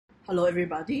Hello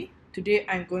everybody, today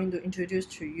I'm going to introduce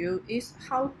to you is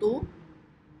how to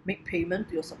make payment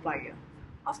to your supplier.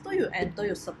 After you enter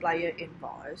your supplier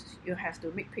invoice, you have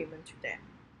to make payment to them.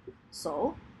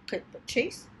 So click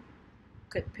purchase,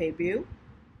 click pay bill,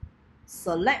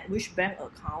 select which bank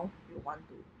account you want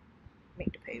to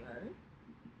make the payment,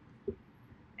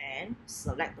 and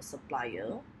select the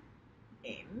supplier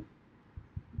name,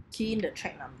 key in the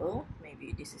check number,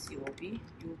 maybe this is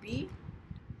UOB,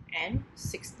 and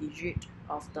 6 digits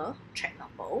of the check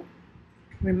number.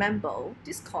 Remember,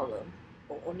 this column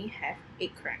will only have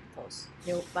 8 characters,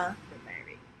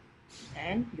 numeric,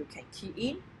 and you can key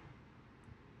in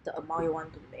the amount you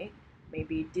want to make.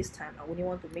 Maybe this time I only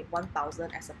want to make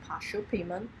 1,000 as a partial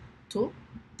payment to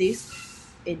this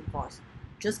invoice.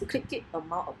 Just click it,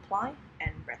 amount apply,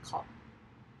 and record.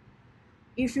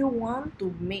 If you want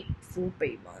to make full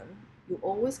payment, you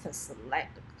always can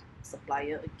select the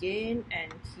supplier again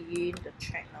and key in the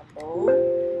check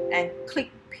number and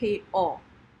click pay all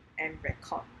and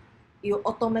record. It will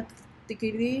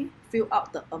automatically fill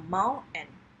out the amount and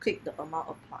click the amount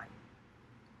apply.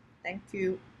 Thank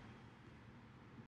you.